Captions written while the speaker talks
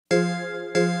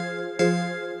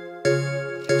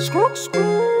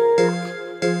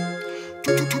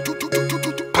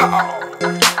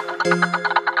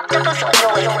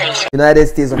United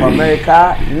States of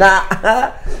America. Nah,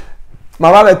 my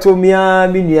mama told me,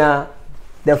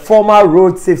 the former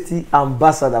road safety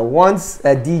ambassador, once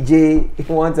a DJ,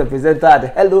 once a presenter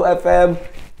at Hello FM,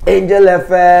 Angel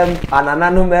FM,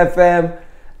 Anananum FM,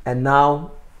 and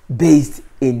now based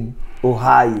in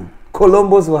Ohio,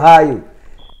 Columbus, Ohio,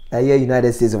 here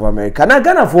United States of America. Now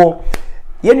Ghana for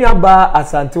Yenyaba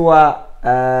Asantewaa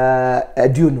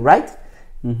Dune, right?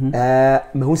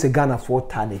 Me who say Ghana for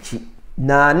Tanechi.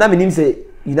 Na minim say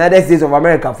United States of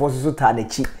America for so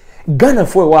Tanechi. Ghana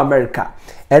for America.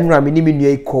 And minim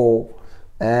ni call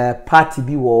party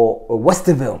bi wo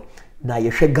Westerville. Na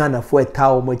yehwe Ghana for a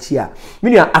town machia.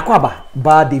 Minia akwaba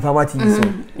ba de famati so.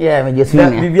 Yeah, me just me.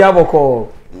 Bibia boko.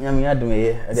 Nyame adome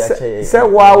ye. Say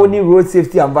wa oni road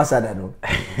safety ambassador no.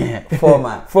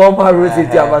 Former road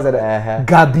safety ambassador.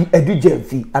 Gabi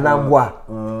Edujemfi anambwa.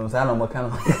 Say no mo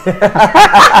kan.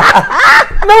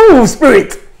 No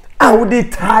spirit. I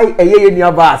would tie a year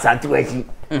near bars at working.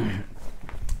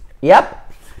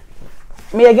 Yep.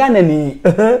 Me a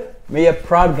Ghanaian. Me a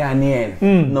proud Ghanaian.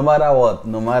 No matter what,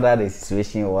 no matter the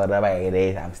situation, whatever it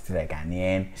is, I'm still a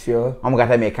Ghanaian. Sure. I'm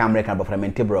gonna make a camera but from a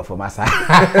table for my side.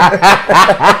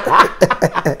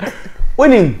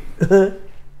 Winning.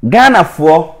 Ghana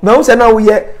for no, say now we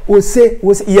say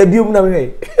ye bium na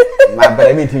me. My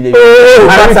brother me to you.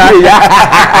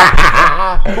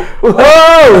 Oh,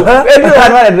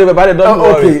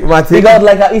 okay, because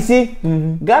like you see,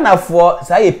 Ghana for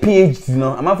say a PhD,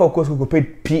 no, I'm for course who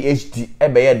paid PhD,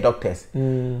 be doctors.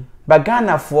 But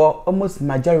Ghana for almost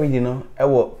majority, you know,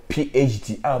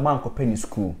 PhD, our man ko pay in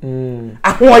school.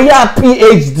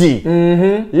 PhD.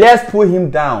 Let's put him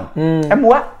down.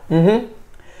 What?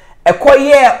 A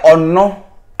year or no,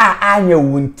 anya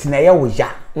wuntina ya woja.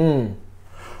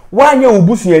 Wanya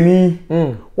ubusuani,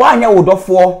 wanya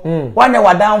udofo, wanya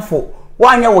wadanfo,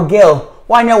 wanya wo girl,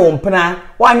 wanya wo mpena,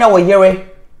 wanya wo yere,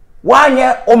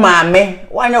 wanya o maame,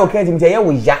 wanya wo kenti mtia ya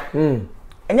woja.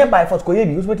 Enye by force ko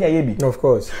yebi, usbeti ya yebi. Of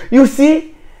course. You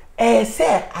see,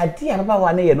 say adi ababa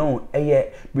wane ye no,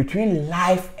 between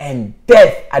life and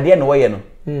death, adi no ye no.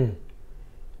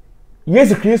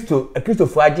 Yesu Kristo, Kristo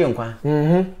fu aje nkwa.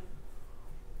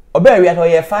 Obe we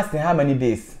are fasting how many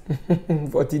days?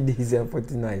 40 days and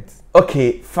 40 nights.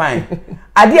 Okay, fine.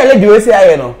 Adi ale di we say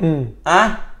aye no.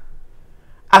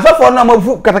 Aso for na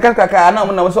mo kaka na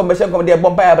mo na so be shen come dey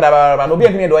bomb ya bra no be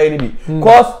ekini do aye ni bi.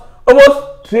 Cause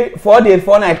almost 4 days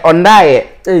 4 nights on that.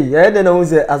 Hey, yeah, then I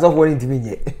say aso for ntimi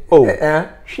nye. Oh.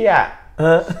 Shia.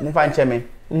 Ne fa nche me.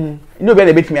 No be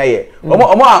na betimi aye.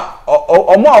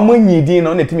 Omo nyidi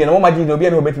no na timi na mo magi no be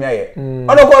na betimi aye.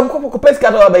 Ono ko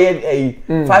pesca to be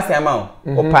fast amount.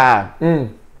 Opa.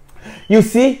 You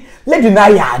see, let you know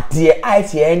ya dear I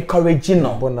say encouraging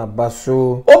no. Bona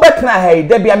baso. Obetna hey,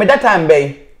 there be am that time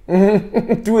be. 2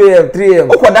 AM, 3 AM.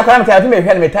 Okoda kwa mta me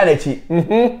hwe na metanechi.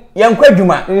 Yankwa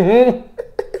dwuma.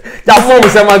 That form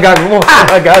is a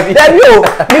Gabi. There you,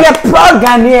 me a proud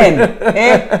Ghanaian.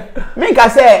 Me can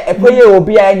say a prayer will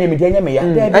be a name.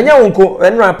 Anya unko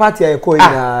enra party a ko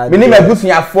ina. Me name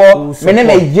Busuafo, me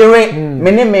name Yere,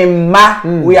 me name Ma.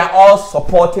 We are all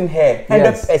supporting her.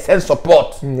 100%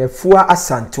 support. Afua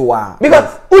Asantewaa.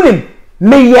 Because unim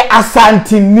me ye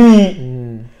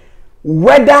Asantini.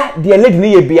 Whether the lady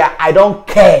ni be I don't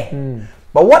care.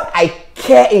 But what I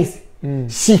care is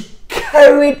she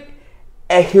carried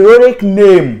a heroic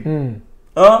name.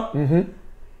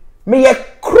 Me ye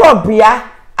Krobia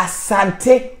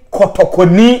Asante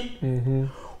Kotokoni.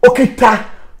 Okita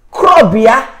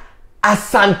Krobia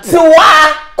Asantewaa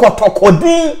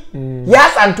Kotokodi. Ya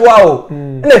Asantewaa o.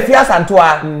 Ne fia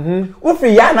Asantewaa.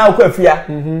 Ufi ya na ukwefia.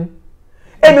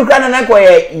 Ebi kwa na ko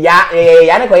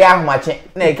ya ne ko ya ahmache.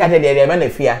 Na e kate de me na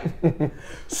fia.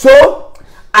 So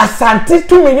Asante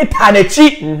tu mini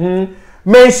tanechi.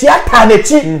 Mensia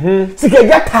tanechi,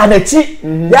 sikeja tanechi,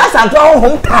 ya Asantewaa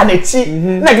hom tanechi,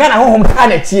 na Ghana hom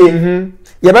tanechi.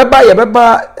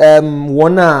 Yebeba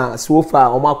wona so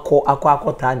far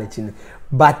akọ tanechi.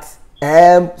 But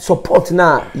support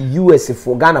na US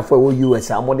for Ghana for US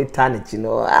among tanechi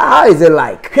no. How is it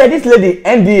like? Okay, this lady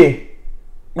NDA.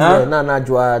 Na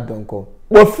jwa donko.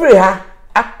 Wo free ha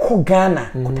akọ Ghana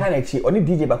ko tanechi, oni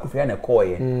DJ ba ko free na call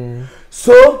ye.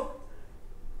 So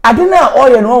adena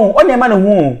oye no onye ma no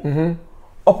hu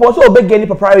oposo obege ni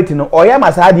propriety no oya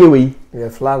ma saade we the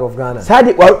flag of Ghana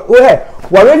saade we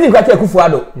raising kwate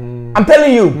Akufuado. I'm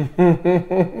telling you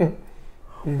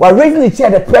we're raising the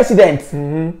chair the president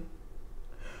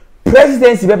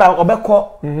presidency be ba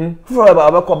obeko for ba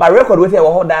obeko ba record we say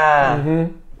wo ho da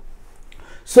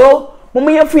so mo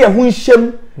me free hu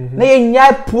nshem na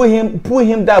yenya pull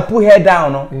him down, pull her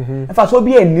down no. In fact so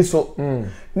be eni so.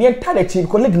 Ni entire chi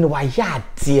colleague no wa ya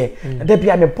de. Na da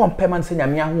bia me pompe man say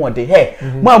nyame ahode. Hey,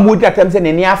 mo amudi atem say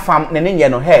ne ni afam ne ne ye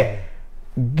no hey.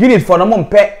 Give it for no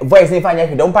mompe voice ni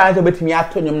fanya don't pan to betimi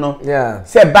ato nyum no. Yeah.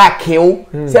 Say back Q,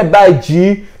 say back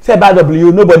G, say back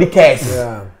W, nobody cares.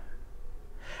 Yeah.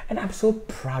 And I'm so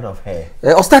proud of her.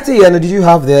 Starting here, did you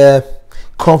have the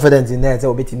confidence in that?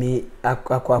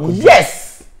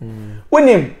 Yes. When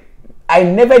him, I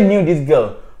never knew this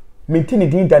girl. Mintini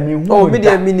din da mi. Oh, me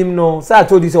dey minim no. Say I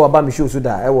told you say about me show so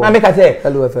that. I make I say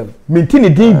Hello FM.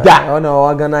 Mintini din da. I wanna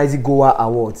organize Goa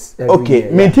Awards. Okay,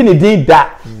 Mintini din da.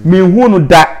 Mi hu no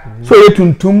da. So ye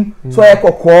tuntum, so ye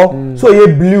kokko, so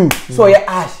ye blue, so ye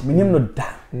ash. Minim no da.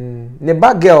 The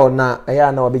bad girl na aya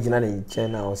na obegina na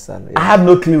China or son. I have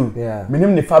no clue. Yeah.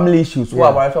 Minim the family issues. So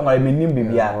I worry so minim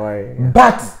bibia.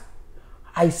 But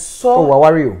I saw Oh,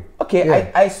 worry you.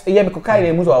 Okay, I yeah because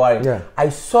I muzo worry. Yeah. I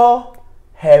saw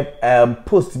her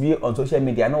post be on social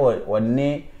media. I know what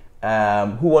name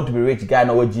who want to be rich guy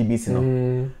no GBC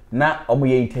no. Na omo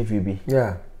ye interview be.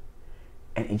 Yeah.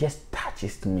 And it just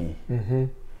touches me.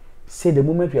 Say the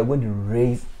moment we are going to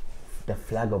raise the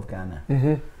flag of Ghana.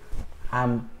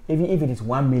 Even if it is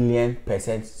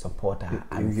 1,000,000% supporter,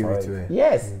 I'm give for it it. to her.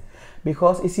 Yes,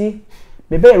 because you see,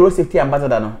 maybe a road safety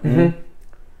ambassador no.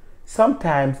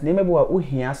 Sometimes they maybe who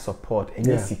hear support and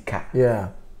you sika. Yeah.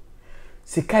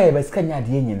 Sika e beska nya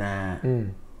de nyina.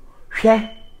 Hwe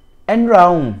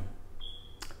enround.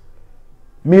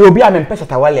 Me obi a me mpesa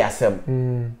tawale asem.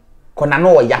 Kona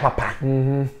no wo ya papa.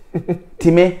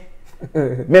 Time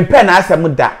me pen na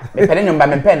asem da. Me pen nyomba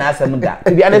me pen na asem da.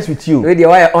 To be honest with you. We dey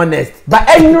why honest. But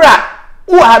enra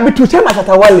who have me to chema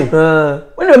tawale.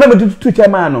 When you remember to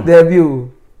chema no.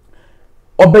 Debut.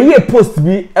 Obeye post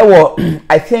bi ewo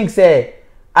I think say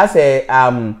as a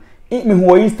me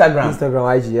who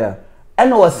Instagram IG yeah.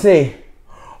 And was say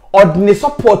ordinary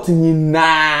support ni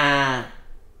na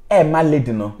Mallet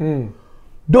no.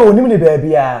 Do ni me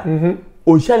baby a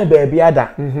o hia baby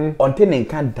ada onte ne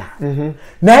nkan da.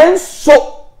 Na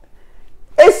so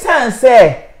esan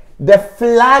say the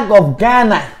flag of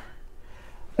Ghana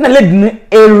na led ni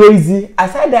raise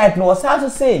aside that no was also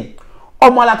saying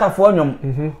omo alatafo nyom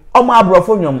omo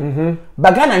abrofo nyom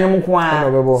bagana nyom ko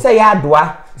a say ya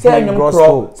doa say nyom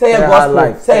pro say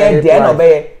gospel say there no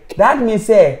be. That means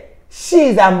say she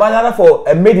is the ambassador for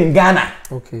a made in Ghana.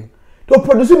 Okay. To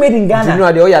produce made in Ghana. You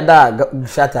know the oya da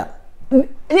shatter.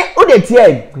 Yeah, o dey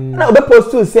tie. Na o be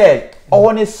post to say o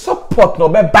want support no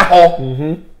be back ho.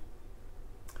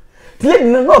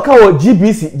 Tell no ka o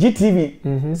GBC,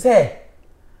 GTV say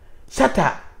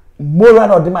shatter moral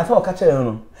no dem say o ka chere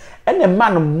no. And a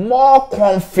man more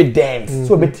confident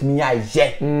so betimi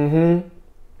aye.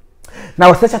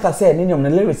 Now such as I said, Ninium the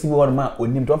lyrics be one man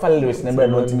onim don't follow lyrics number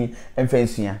not me and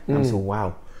fancy. I'm so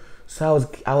wow. So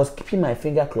I was keeping my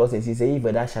finger close and see say if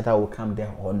that shatter will come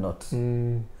there or not.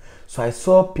 So I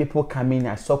saw people coming,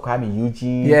 I saw Kwame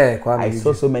Yuji. Yeah, I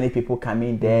saw so many people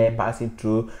coming there, passing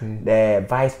through. The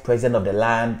vice president of the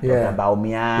land, Dr.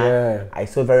 Baumia. Yeah. I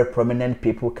saw very prominent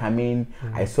people coming.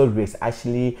 I saw Grace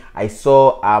Ashley. I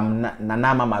saw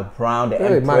Nana Mama Brown, the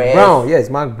Empress. Mark Brown, yes,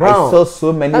 Mark Brown. I saw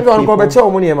so many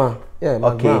people. Yeah,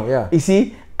 Mark Brown, yeah. You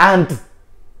see, and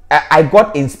I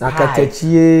got inspired.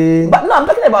 But no, I'm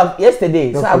talking about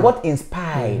yesterday. So I got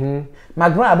inspired. My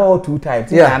grand about 2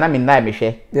 times. Yeah. And I'm in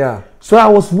Nigeria. Yeah. So I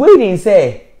was waiting,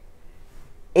 say,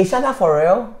 is Shatter for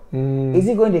real? Is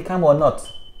he going to come or not?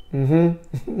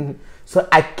 So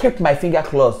I kept my finger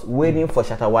closed, waiting for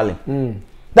Shatawale.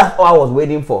 That's all I was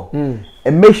waiting for.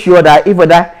 And make sure that either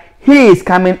that he is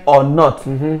coming or not.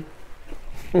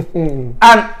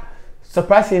 And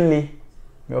surprisingly,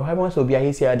 your husband will be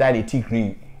here say that the tea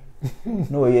green.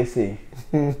 No, yes, say.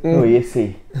 No, yes,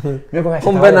 say.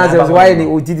 Why the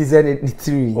OT design it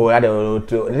tree? Oh, I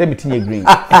don't know. Let me tell you green.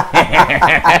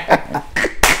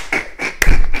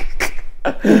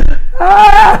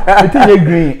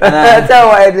 Green. Tell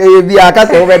why they be a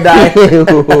cast over die.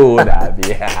 Oh, that be.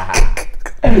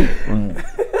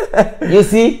 You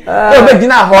see?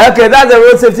 Okay, that's the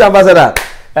road safety ambassador.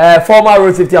 Former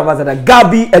road safety ambassador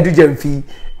Gabi Edujemfi,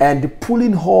 and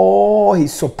pulling all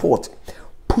his support,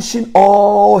 pushing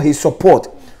all his support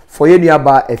for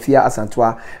Yeniaba Afua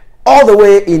Asantewaa all the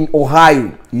way in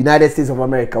Ohio, United States of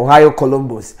America, Ohio,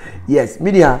 Columbus. Yes,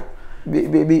 media.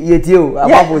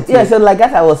 Yeah, so like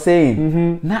that I was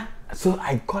saying. So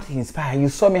I got inspired. You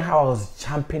saw me how I was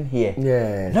jumping here.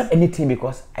 Yeah. Not anything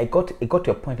because it got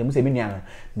to a point. I say,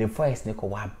 the voice neko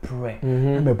wa bre.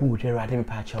 I'm a boom with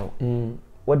you.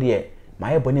 What dear?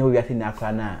 My bonnet will be at in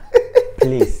Accra now.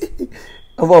 Please.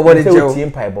 what is your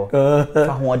team piebo?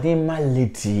 For what in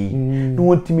Mallet, no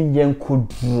one to me young could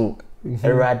do.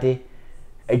 Erade,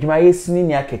 a Jumay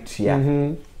senior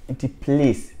ketia into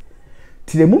place.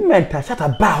 To the moment I shut a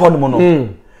bar hormono.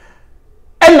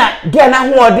 And that again, I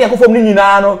want to go from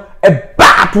Ninano a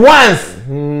bat once.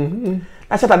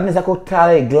 I shut up I could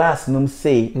carry a glass, no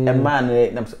say, a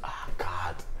man, ah,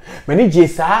 God. Many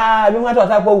J's, I don't want to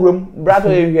have a room,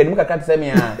 brother, you look at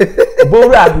Samia.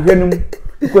 Bora,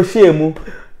 Koshemu.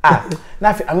 Ah,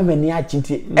 now I'm a near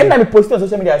chinty. And I'm posting on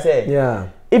social media. I say, yeah.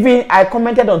 Even I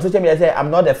commented on social media, I say, I'm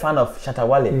not a fan of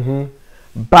Shatawale.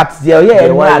 But now,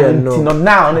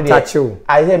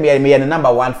 I say, me a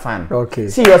number one fan. Okay.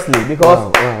 Seriously,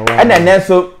 because, and then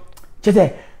so, just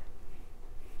say,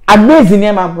 amazing,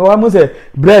 yeah, man. I must say,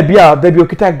 baby,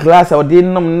 okita glass or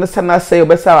didn't say,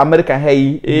 Obesa American,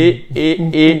 hey,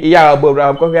 yeah,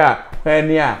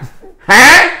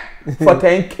 for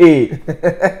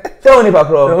 10K. So only for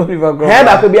pro. Head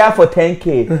I could be out for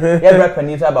 10K. Yeah,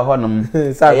 Peninsula about Honum.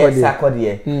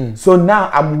 So now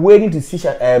I'm waiting to see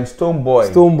Stone Boy.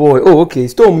 Oh, okay.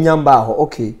 Stone Nyamba.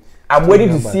 Okay. I'm waiting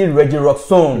to see Reggie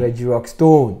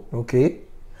Rockstone. Okay.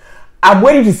 I'm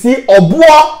waiting to see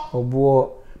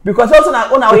Obua. Because also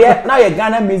now you're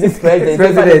Ghana music president.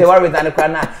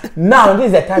 Now this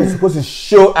is the time you're supposed to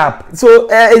show up. So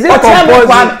is it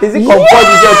composed? Is it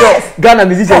composed? Ghana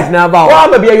musicians now about. Oh,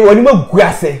 maybe you want to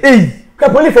grassy. Hey,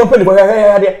 police for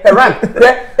rank.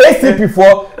 ACP4,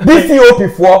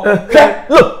 DCOP4.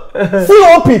 Look,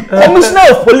 COP, Commissioner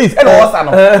of Police, and also.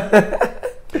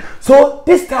 So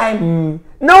this time.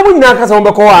 No, we not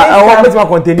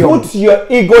continue. Put your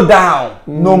ego down.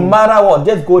 No matter what,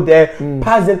 just go there.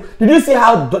 Pass it. Did you see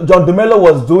how John Dumelo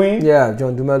was doing? Yeah,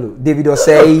 John Dumelo, David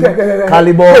Osei,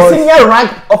 Caliber, senior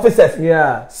rank officers.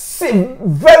 Yeah,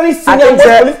 very senior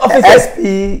police officers. SP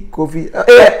Kofi,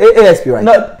 ASP, right?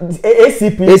 No,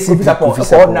 ACP.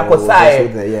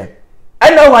 Yeah. I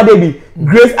know what they be.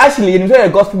 Grace Ashley, you know, a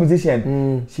gospel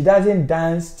musician. She doesn't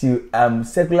dance to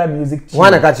secular music.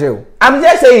 Wanna catch you? I'm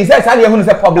just saying, that's how you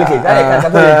say publicly.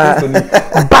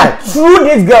 But through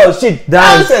this girl, she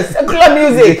dances secular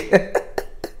music.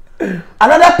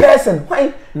 Another person,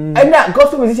 why? And that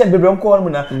gospel musician, baby, I'm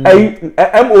calling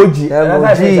MOG,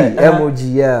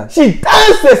 yeah. She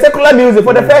dances secular music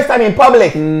for the first time in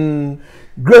public.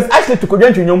 Grace actually to go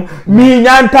to you. Me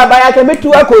nyanta baya can be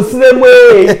to a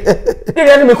way.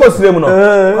 Didn't make us no.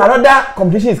 Another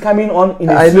competition is coming on in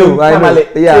the slow.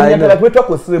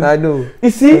 I know. You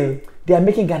see, they are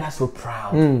making Ghana so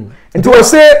proud. And to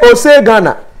say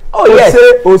Ghana. Oh yes.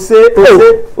 Ose.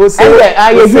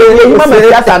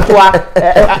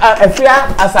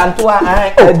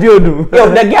 Asantewaa. Yo,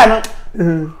 the Ghana.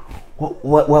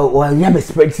 Well, yeah,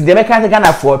 spread. See, they make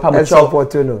Ghana for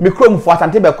Pamucho. Me chrome for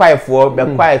Asantewaa quiet for, be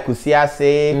quiet Kusia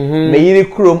say, me yiri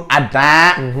chrome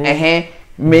ada,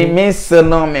 me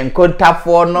sono, me contact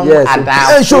for no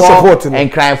ada, show support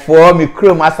and cry for me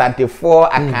chrome Asantewaa,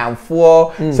 I can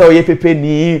for, so ye pepe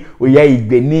ni, we ye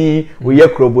Igbeni, we ye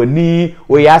Kroboni,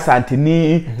 we ye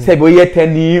Asantini, say we ye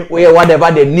Teni, we ye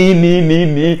whatever the ni,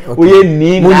 we ye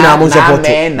ni, na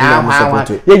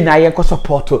ye na ye ko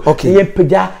support, okay, ye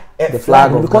peja. The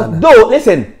flag of because Ghana. Though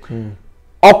listen,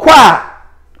 Okwa,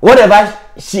 whatever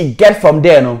she gets from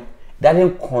there, no,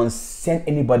 doesn't concern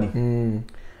anybody.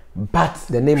 But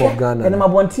the name of Ghana.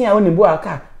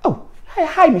 Oh,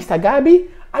 hi, Mr. Gabi.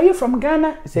 Are you from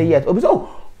Ghana? I say yes.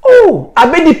 Oh,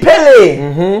 Abedi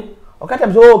Pele. Okay,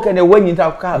 I'm so okay. The when you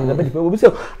talk, Abedi Pele. We say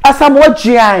Asamoah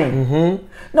Gyan.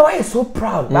 No, I am so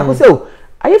proud. I say,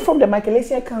 are you from the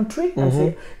Michaelesian country?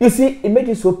 You see, it made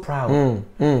you so proud.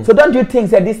 So don't you think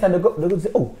that this time they go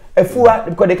say, oh, Afua,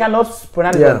 because they cannot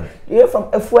pronounce it. You're from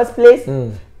Afua's place?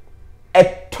 A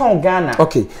ton Ghana.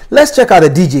 Okay, let's check out the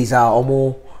DJs.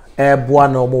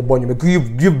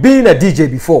 You've been a DJ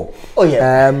before. Oh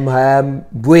yeah.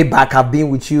 Way back, I've been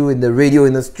with you in the radio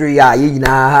industry.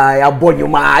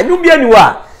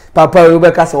 Papa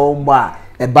Rebecca Somba,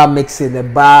 a bar mixing, a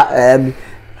bar.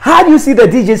 How do you see the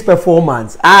DJ's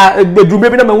performance?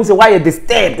 Maybe no say why you're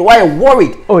disturbed, why you're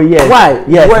worried. Oh yes. Why?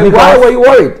 Yes. Why were you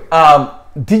worried?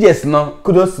 DJs, no,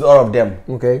 kudos to all of them.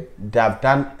 Okay. They have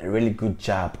done a really good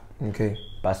job. Okay.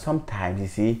 But sometimes you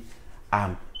see,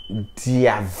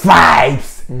 their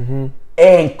vibes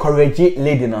encourage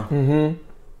lady no.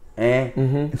 So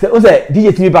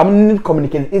DJ TV, but I'm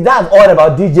communicating. That's all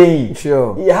about DJing.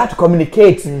 Sure. You have to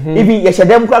communicate. If you share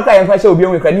them cry and show be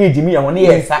on Jimmy and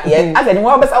yes. I said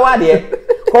what best award here.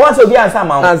 Once will be answer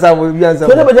man. Answer will be answer.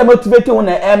 So nobody motivate you on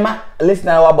Emma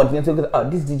listener about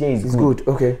this DJ is good.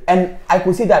 Okay. And I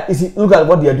could see that look at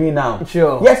what they are doing now.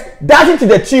 Sure. Yes, dancing to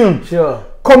the tune. Sure.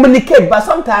 communicate, but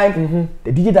sometimes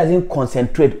the DJ doesn't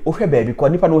concentrate. Okay, baby,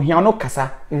 because nipa no hear no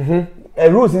kasa.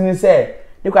 Rules in say.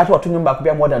 You can talk to him back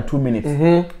more than 2 minutes.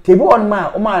 Table on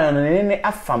ma,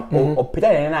 afam or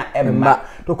peda emma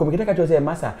to communicate to say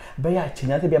massa. Baya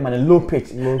china to be a man low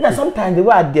pitch. And sometimes they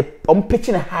were on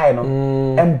pitching a high no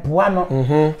and buano.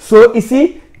 So you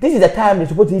see, this is the time you're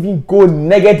supposed to even go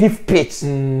negative pitch.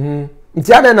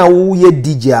 Ntiana na wo ye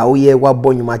DJ a wo ye wa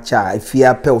bonyu macha if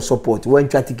you pay support when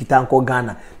try to kita anko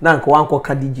Ghana na anko anko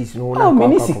ka DJs no na anko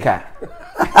minisika.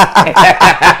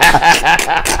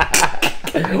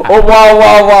 Oh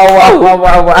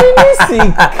wow.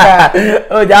 Minisika.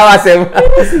 Oh jawa sem.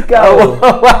 Minisika.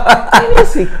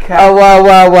 Minisika.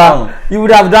 Wow. You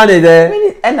would have done it there.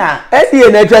 Ena.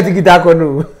 Edi na try to kita anko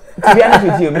no. To be honest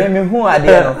with you, me who are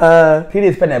there no.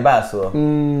 Please spend a bar so.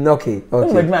 Okay.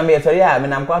 Me sorry, I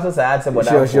mean I'm quite so sad about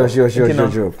that. Sure.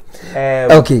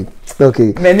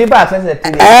 Okay. Many bars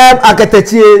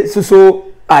Akatechi so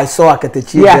I saw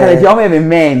Akatechi. Yeah, Akatechi almost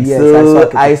men. Yes, so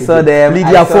I saw them.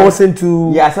 Lydia forcing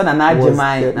to. Yeah, I saw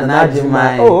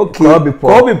Nanajimai. Oh, okay. Kobe.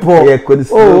 Yeah, could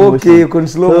slow motion.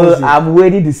 So I'm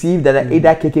waiting to see that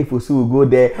either KK Fosu will go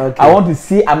there. Okay. I want to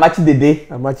see a match the day.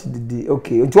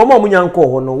 Okay.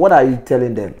 What are you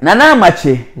telling them? Nana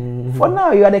Machi. For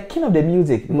now, you are the king of the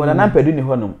music. Because Nana Peduni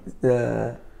Honum.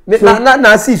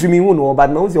 Nasi to me no, but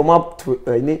no your map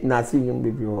Nasi young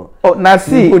baby. Oh,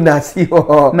 Nasi is one of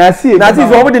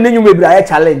the new baby I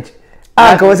challenge.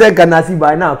 I can say Nasi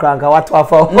by now, crank what to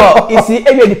offer. No, you see,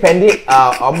 every depending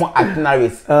on more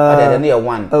itineraries other than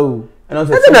one. Oh, and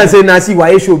also I say Nasi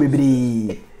why show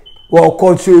baby. Well,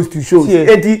 call shows to shows.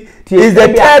 It's the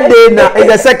 3rd day now.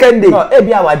 It's the 2nd day. No,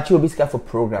 every hour show biscuit for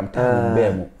program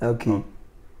time. Okay.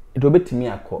 It will be to me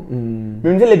a call.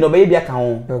 You tell it no baby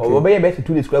account or baby better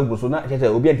to describe so not just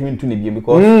will be a team to me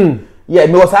because yeah,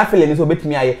 me was feeling so bit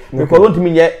me because don't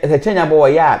mean yet as a change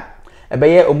boy yeah a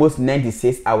bay almost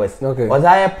 96 hours. Okay. Was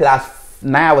I plus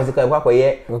 9 hours ago? What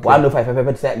year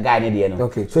 105 guy in the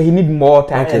okay. So he need more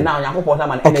time and now you put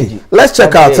time and energy. Let's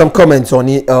check out some comments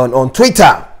on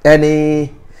Twitter. Any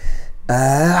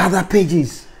other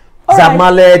pages? Zapp,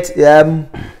 Mallet,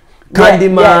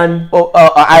 Candyman.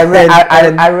 I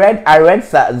read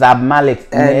Zapp, Mallet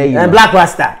and Black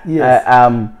Raster. Yes.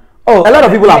 A lot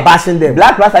of people are bashing them.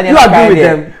 Black Raster, you agree with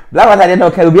them? Black Raster, they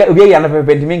don't care. We are not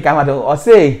prepared to make come out or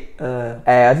say,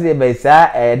 I say, but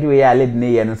sir, do we are leading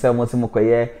me and some more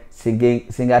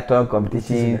sing-a-thon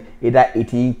competition, either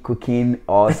eating, cooking,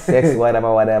 or sex,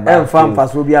 whatever. And fun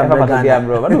pass will be a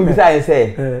bro. What do you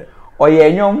say? Oh, yeah,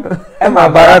 young, and my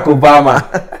Barack Obama.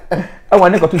 I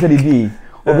want to go to the D.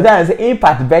 Obida say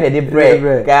impact better the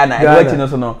bread Ghana and what you know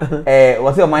so no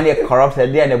was your money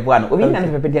corrupted there and the one we na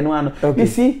pepe no ano you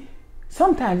see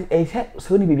sometimes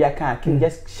so ni bibia can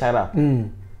just shut up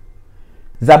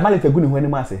Zapp Mallet egu ni ho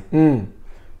anim ase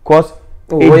cause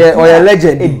a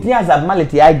legend e dia Zapp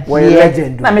Mallet ya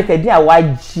legend na make e dia wa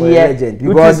legend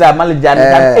because Zapp Mallet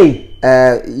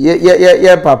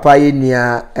papa ye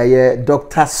nia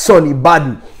Dr. Sonny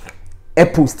Baden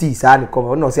post say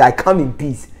no say I come in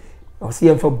peace. Or see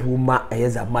him for Buma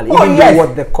as a Mallet. Oh, yes.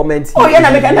 What the comments. Oh, yeah,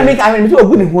 I mean, so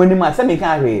good when man. Some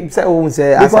can't read. Say,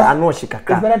 I know she can.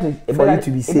 For you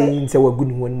to be saying, say, we're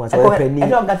good when man. Or a penny. I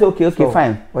don't get okay,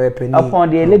 fine. Or a penny.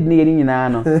 Upon the lead near in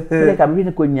Nano. Like I'm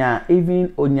reading Konya,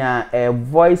 even on your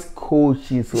voice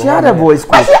coaches. She had a voice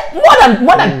coach.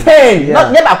 More than 10.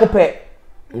 Not never compare.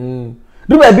 Do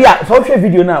be a social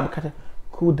video now.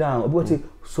 Cool down. About it.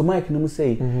 So Mike no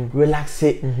say relax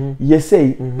it. Yes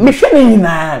say me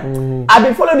I've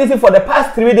been following this for the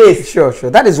past 3 days. Sure.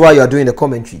 That is why you are doing the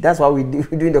commentary. That's why we're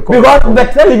doing the commentary. Because the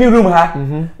television room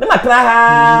na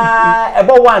try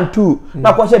about 1 2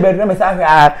 na ko she bedroom me say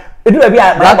e do be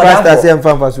a Black Raster say am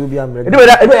fan for so be am rega. E do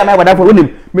my brother for me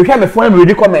hwe me phone me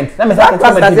read comment. Na me say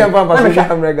Black Raster say am fan for so be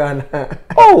am rega.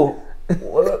 Oh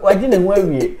why didn't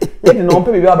we yet no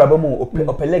pay be ababa mu o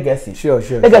legacy. Sure.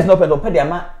 Legacy no pay no pay the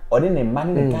ama or the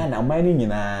man in Ghana o man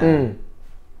nyina.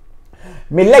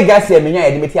 Me legacy me nya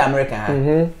e de America ha.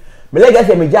 Me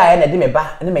legacy me ja na de me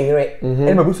ba na me yere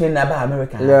na me busu na ba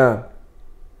America. Yeah.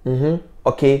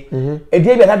 Okay. E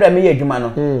dey be na bra me ye adwuma no.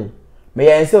 Me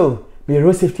ye so me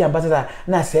road safety ambassador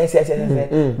na say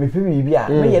me pe me bi a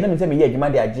me ye na me say me ye adwuma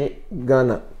de age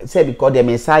Ghana. Say because the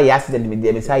Messiah accident with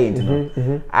the Messiah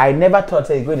I never thought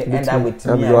it's going to end up with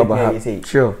me. Say.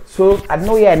 Sure. So I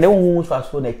know no one was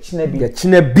so the Chinebi.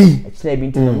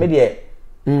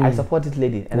 I support this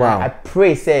lady and I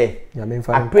pray say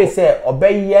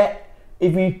obey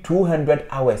even 200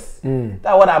 hours.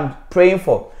 That's what I'm praying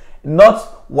for.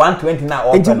 Not 120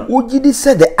 now. And Ujidi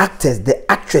said the actors, the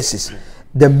actresses,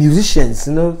 the musicians,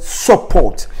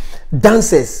 support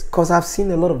dancers, because I've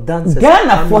seen a lot of dancers.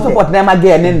 Ghana for support them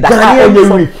again in that I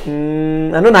week.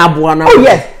 know na Oh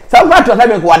yes, some part of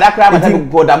them go that crime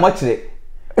and go that much.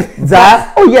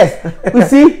 That oh yes, you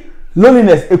see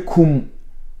loneliness ekum.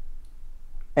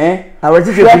 I was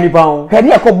just a pound. Had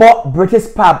you a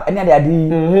British pub and the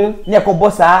idea.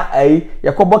 Yakobosa,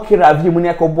 Yakobo Kira, you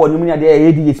Yakobo, you mean the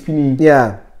ADHP.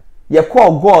 Yeah. You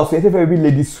call girls, you very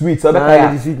lady sweet, so that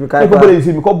lady sweet, you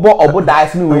call Bob or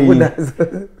dice no way.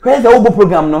 Where's the old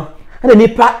program no? And the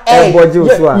Nipa air,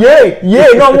 yeah,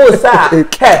 no more, sir. I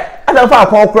don't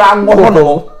call crown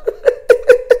more.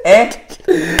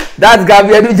 That's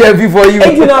Gambia do Jeff for you.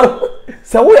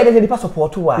 So we are the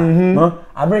passport to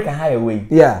American highway.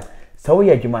 Yeah. So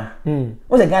we are Juma.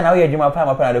 What's a gun now? Juma,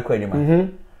 Pama, Pama, Juma.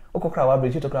 Oko crowd,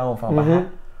 bridge to crown from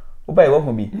Obey what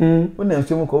will be. When the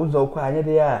student goes so quiet,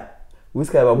 they are. We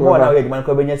scare more now, Edman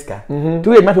Kobeneska. 2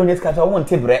 Matoneska, I want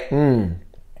Tibre.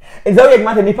 It's already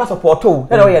matter the passport too.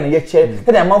 Hello, and yet,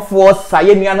 then I'm on 4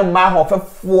 Sayanian Maho of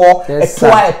 4 a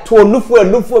try to look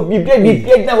for be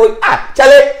now. Ah,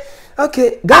 Charlie.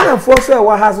 Okay, Ghana force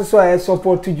what has so I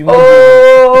support to you.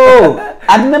 Oh,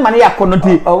 I didn't money I couldn't.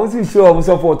 I wasn't sure I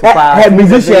support to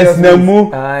musicians no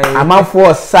move. I'm out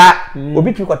for sa.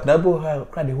 Obi to got double her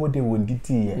cry the whole day won't get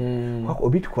tea.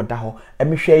 Obi to got that and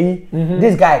me say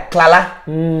this guy Clara.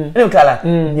 No Clara.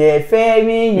 Yeah,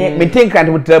 fairy, yeah, me think I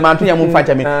would man to your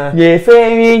fight me. Yeah,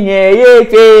 fairy, yeah,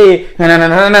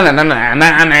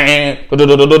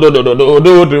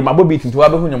 my bobby to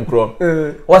Abraham Crow.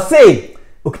 What say?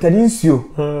 Okitaninsio,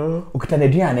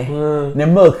 okitaneduane, ne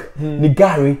milk, ne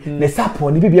gari, ne sapo,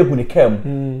 ne bibi egu ne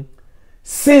kem.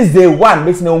 Since day one,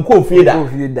 makes no unko feeder.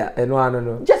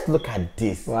 No. Just look at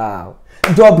this. Wow.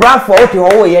 Do Bradford okay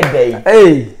all ye day.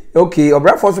 Hey, okay,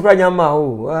 Bradford so nyama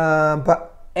o.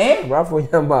 Bradford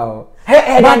nyama.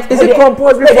 Hey, is it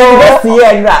compulsory for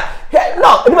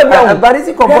but is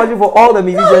it compulsory for all the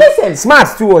musicians? No, listen. Smart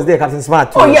too was there, Captain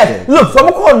Smart too. Oh yes, look,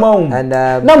 some call mom. And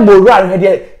number one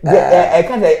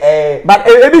but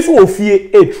ebi so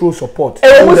ofie a true support.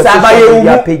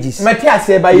 Their pages.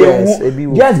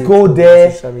 Just go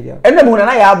there. And then when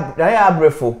I have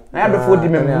brefo. I have brefo di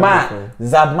me ma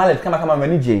Zapp Mallet come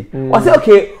manage. I say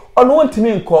okay, on one to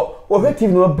me nko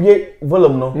objective no be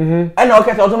volume no. And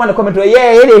okay, so man comment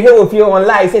yeah, they hear of you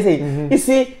online say you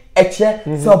see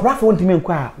so Brafo won't mean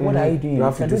what are you doing? You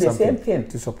have to do the same thing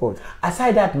to support.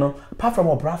 Aside that, no, apart from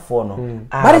Brafo, no.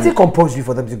 But is it compulsory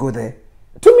for them to go there?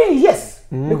 To me, yes,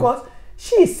 because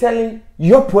she is selling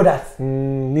your products,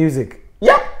 music.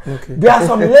 Yeah, okay. There are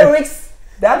some lyrics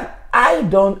that I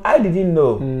didn't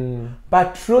know,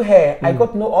 but through her, I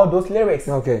got to know all those lyrics.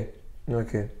 Okay.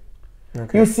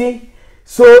 You see,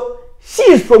 so she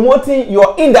is promoting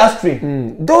your industry.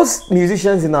 Those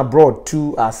musicians in abroad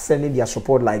too are sending their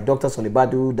support, like Dr.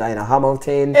 Solibadu, Diana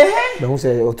Hamilton,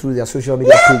 through their social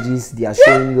media pages. They are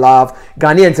showing love.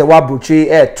 Ghanaians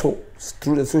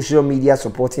through the social media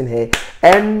supporting her,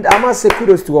 and I must say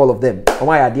kudos to all of them.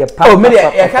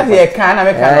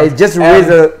 Just raise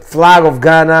the flag of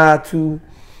Ghana to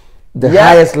the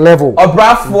highest level.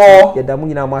 Bravo.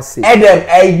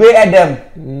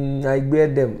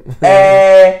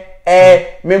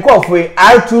 Me call for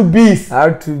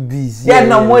R2Bs. Yeah,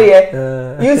 no more.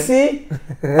 You see,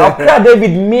 Okra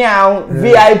David Meow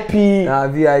VIP.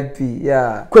 VIP.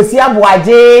 Yeah. Kwesi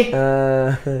Abuaje.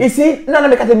 You see, no,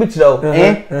 make a bit though.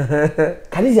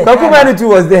 Kokumanu too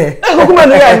was there.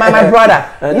 Kokumanu, yeah, my brother.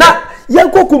 Now. Young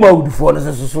Kokuma would for no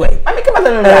so way. I mean,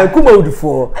 Kuma would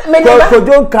for.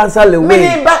 Don't cancel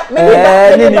away.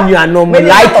 You are no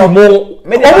like more.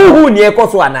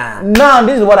 Now,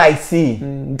 this is what I see.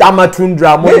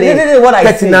 Damatundra, this is what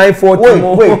I see. 3940.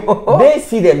 Wait. They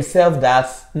see themselves that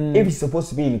if it's supposed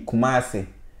to be in Kumasi,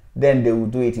 then they will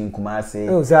do it in Kumasi.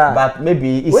 But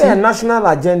maybe it's a national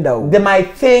agenda. They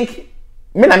might think,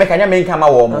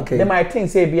 they might think,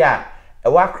 say, yeah. A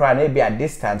walk around maybe at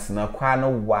distance, no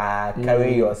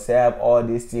carry yourself, all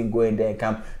these things going there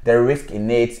come the risk in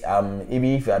it. Even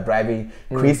if you are driving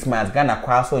Christmas, Ghana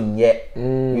kwaso yet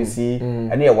you see,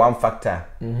 and here one factor.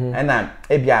 And then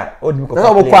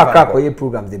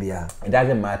programs it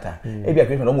doesn't matter. Maybe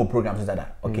Christmas no more programs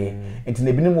that okay. It's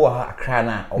the beginning of a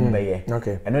crana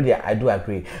okay. I know that I do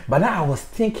agree, but now I was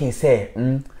thinking, say,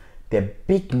 the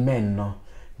big men, no.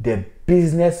 The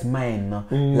businessmen,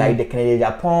 like the Canadian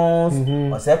Japons,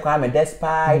 or Seth Kwame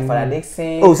Despite, Father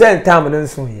Dixon. Oh, same time and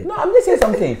so here. No, I'm just saying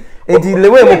something. It's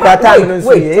the way we got time and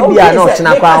so here. We are not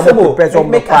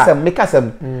make us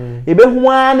some. Even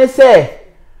one say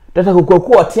that I could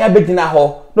go a tear bit in a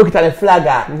hole, look at the flag.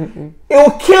 It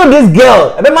will kill this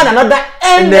girl. Every man another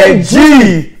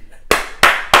energy.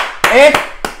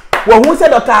 Well, who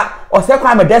said that? or say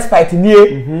crime despite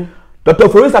near. Dr.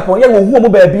 Forisa upon you who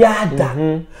baby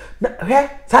ada.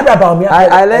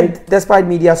 I let despite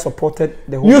media supported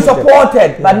the whole you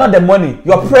supported, but not the money,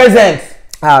 your presence.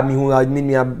 Me who I mean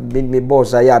me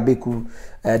boss Abeku,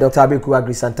 Dr. Abeku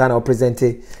Agri Santana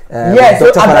presented yes,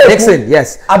 Dr. So Dixon,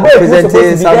 yes,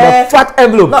 presented some fat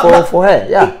envelope for her.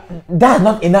 Yeah. That's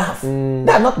not enough.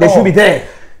 That's not they should be there.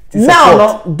 Now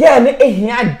no get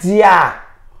here dear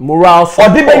morale or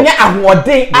the benya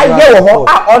ahwodin aye wo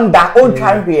on that own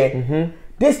career.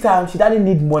 This time she doesn't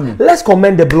need money. Let's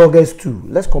commend the bloggers too.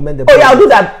 Let's commend the bloggers. Oh yeah, I'll do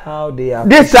that. How they are.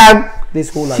 This time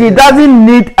this whole she doesn't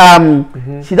need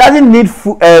she doesn't need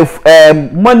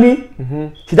money.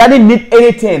 She doesn't need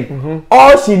anything.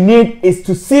 All she needs is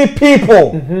to see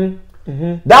people.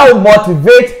 That will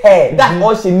motivate her. That's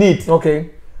all she needs. Okay.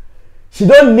 She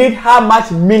don't need how much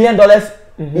 $1 million.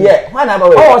 Yeah.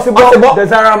 Oh, it's about the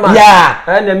Zara man. Yeah.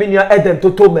 And the mean you add them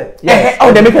to Tome. Yeah.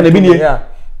 Oh, they make an opinion. Yeah.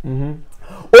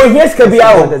 Oh, yes,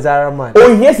 Kabia. The Zara man.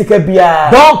 Oh, yes,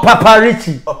 Kabia. Don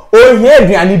Paparichi. Oh, here,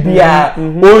 Dianibia.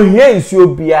 Oh, here is your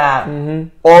beer.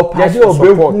 Or Pajo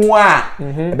Bewa.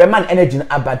 The man energy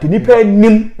about the nipper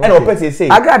nim and open say.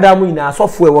 I got that win a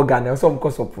software organ or some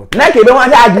cost support. Like you don't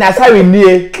want to add Nasari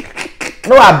near.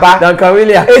 No, about Duncan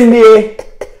Williams.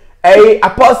 Any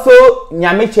apostle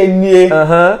Nyamiche near.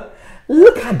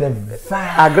 Look at the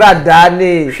vibe.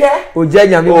 Agradane.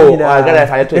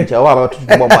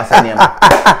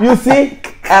 You see?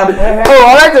 All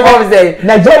right, the mom say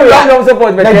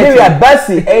Nigeria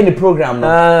Bassi any program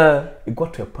now. It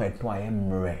got to a point where I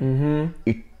am ready.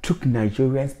 It took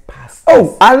Nigerians past.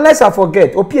 Oh, unless I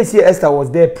forget, OPC Esther was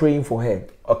there praying for her.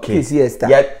 Okay. OPC Esther.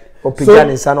 Yeah. So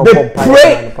they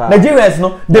pray. Nigerians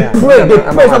no, they pray. They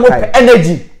pray some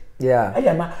energy. Yeah.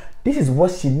 This is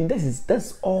what she needs.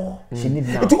 That's all she needs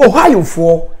now. To Ohio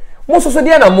for most of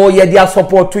the other more their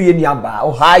support to you Yamba,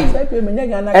 Ohio.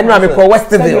 And I'm a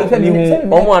Westville.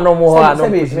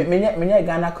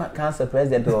 Ghana Council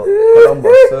President or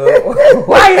Columbus. So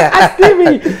why asking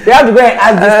me? They have to go and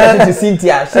ask this question to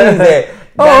Cynthia. She is the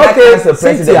Ghana Council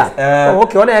President.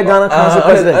 Okay, on a Ghana Council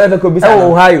President.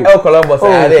 Ohio. Oh, Columbus.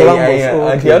 Okay.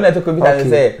 I don't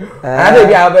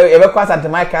ever cross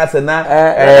Asantewaa Castle now.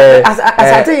 As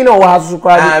I you know what has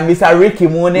Mr. Ricky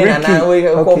Mooney and I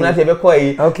will come not ever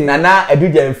koi. Okay. Nana, a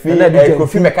big free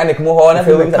mechanic more.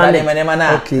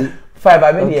 Okay. 5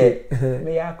 I mean here.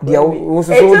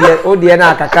 Oh, dear,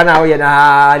 Nakakana,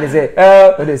 and say,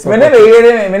 whenever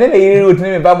you root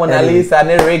me about Mona Lisa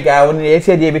and Rega, when you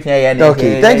said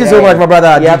okay, thank you so much, my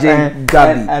brother, DJ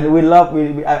Gabby. And we love,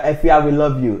 Afua, we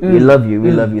love you. We love you, we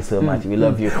love you so much. We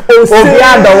love you. Oh,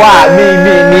 beyond the what?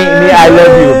 Me, I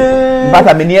love you. But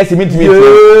I mean, yes, you mean to me.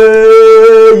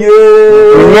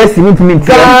 Yes, you mean to me.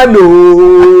 That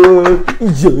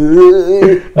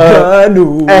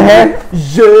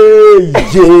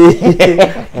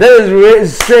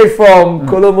is straight from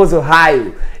Columbus,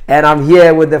 Ohio, and I'm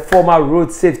here with the former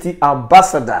road safety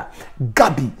ambassador,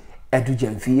 Gabby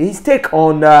Edujemfi. His take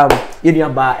on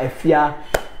Yeniamba Afua,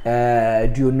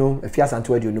 do you know Afua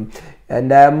Asantewaa, do you know?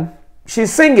 And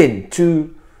she's singing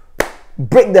to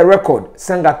break the record,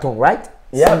 Sangaton, right?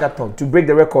 Yeah. Sangaton to break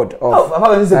the record of.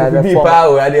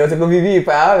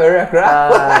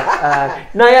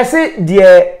 Now you say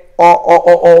the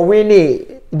or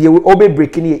winning the obe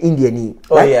breaking in Indian.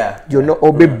 Oh yeah. You know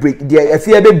obe break the if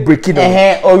you ever breaking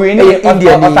or winning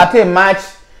Indian. I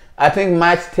think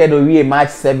March 3rd or we March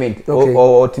 7th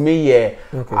or to me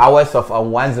hours of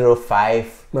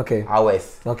 105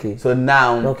 hours. Okay. So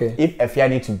now if Afua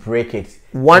need to break it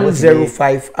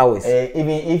 105 hours. Even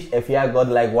if Afua got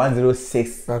like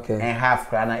 106 and half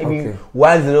krana, even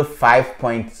 105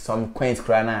 point some coins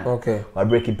krana. Or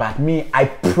break it. But me, I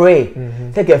pray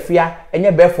take Afua and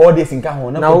you bear 4 days in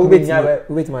Kahon. Now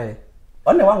wait my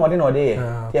only one more or day.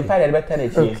 The empire better than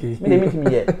she. Me meet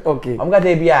me yet. Okay. I'm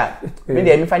gonna be a me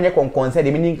dey me find your concern.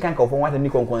 The meaning can come from what any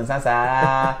concern.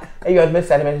 You have best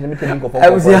sentiment me to go for.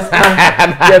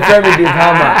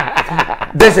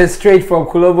 This is straight from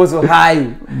Columbus,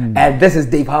 Ohio, and this is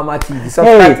Dave Hammer TV.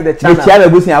 Subscribe to the channel. Me share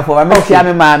business for me share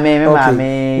me mama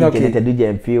get the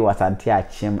DJ Asantewaa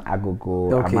Chem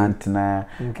Agogo Amantna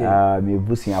me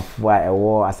business for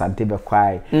ewo Asante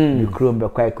Bekwai me krom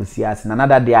Bekwai Kusias na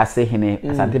another day I say hene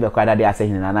Asante Bekwai that day I say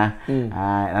hene nana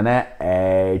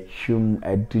chum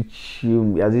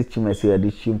educhum yazi chum ese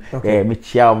educhum me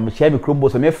chia me krom bo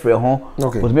so me frɛ ho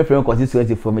but me frɛ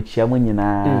constituency for me chia mo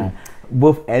nyina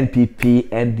both NPP,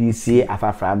 NDC,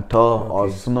 Afaframto,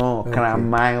 Osno,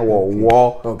 Kramai,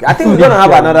 War. Okay, I think we're gonna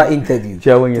have another interview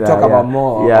to talk about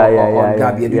more on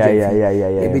Gabby.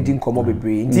 Everything come up with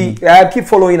brain. Keep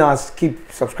following us,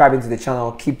 keep subscribing to the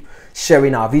channel, keep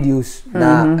sharing our videos.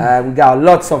 Now we got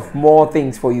lots of more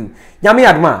things for you. Nyami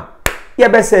adma, yeah,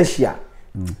 best share.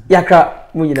 Yaka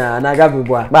muna nagabu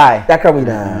boy. Bye. Yaka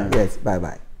muna. Yes,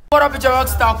 bye. What up, it's your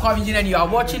Rockstar coming and you are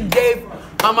watching Dave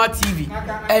Hammer TV.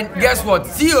 And guess what?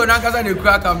 See you on the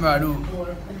crack camera.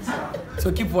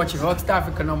 So keep watching Rockstar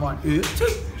Africa number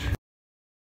 1.